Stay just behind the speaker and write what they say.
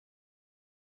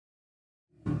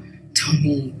told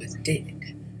me he was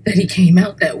dead, that he came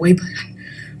out that way, but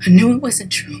I knew it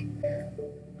wasn't true.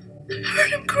 I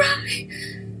heard him cry.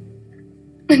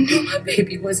 I knew my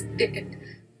baby wasn't dead.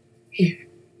 Here.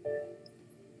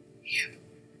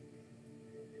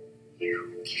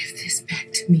 You give this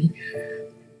back to me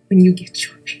when you get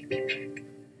your baby back.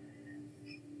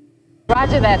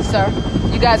 Roger that, sir.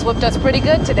 You guys whipped us pretty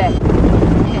good today.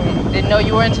 Didn't know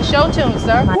you were into show tunes,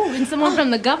 sir. Oh, and someone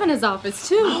from the governor's office,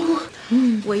 too.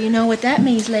 Oh. Well, you know what that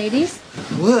means, ladies.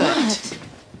 What?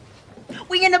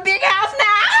 We in a big house now!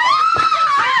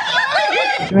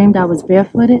 I dreamed I was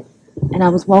barefooted, and I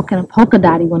was walking a polka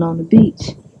dotty one on the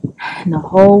beach. And the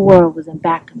whole world was in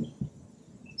back of me.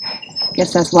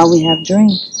 Guess that's why we have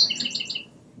dreams.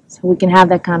 So we can have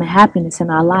that kind of happiness in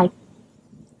our life,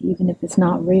 even if it's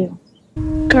not real.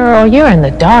 Girl, you're in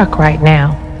the dark right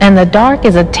now. And the dark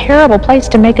is a terrible place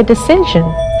to make a decision.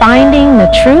 Finding the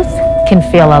truth can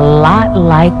feel a lot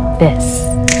like this.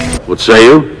 What say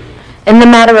you? In the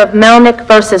matter of Melnick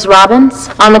versus Robbins,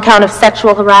 on the count of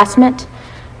sexual harassment,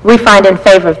 we find in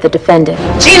favor of the defendant.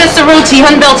 Gina Cerruti,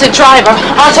 unbelted driver.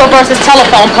 Auto versus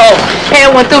telephone pole.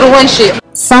 Hair went through the windshield.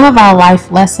 Some of our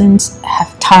life lessons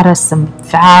have taught us some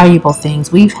valuable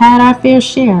things. We've had our fair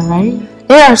share, right?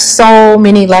 There are so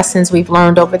many lessons we've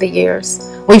learned over the years.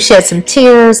 We've shed some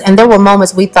tears, and there were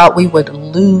moments we thought we would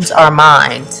lose our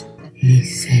minds. He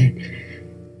said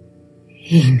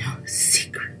he knows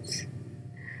secrets.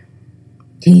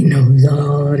 He knows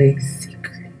all these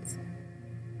secrets.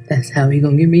 That's how he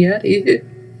gonna get me out of here.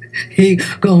 He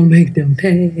gonna make them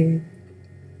pay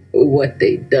for what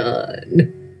they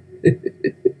done.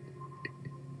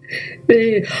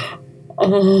 They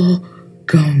all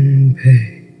gonna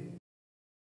pay.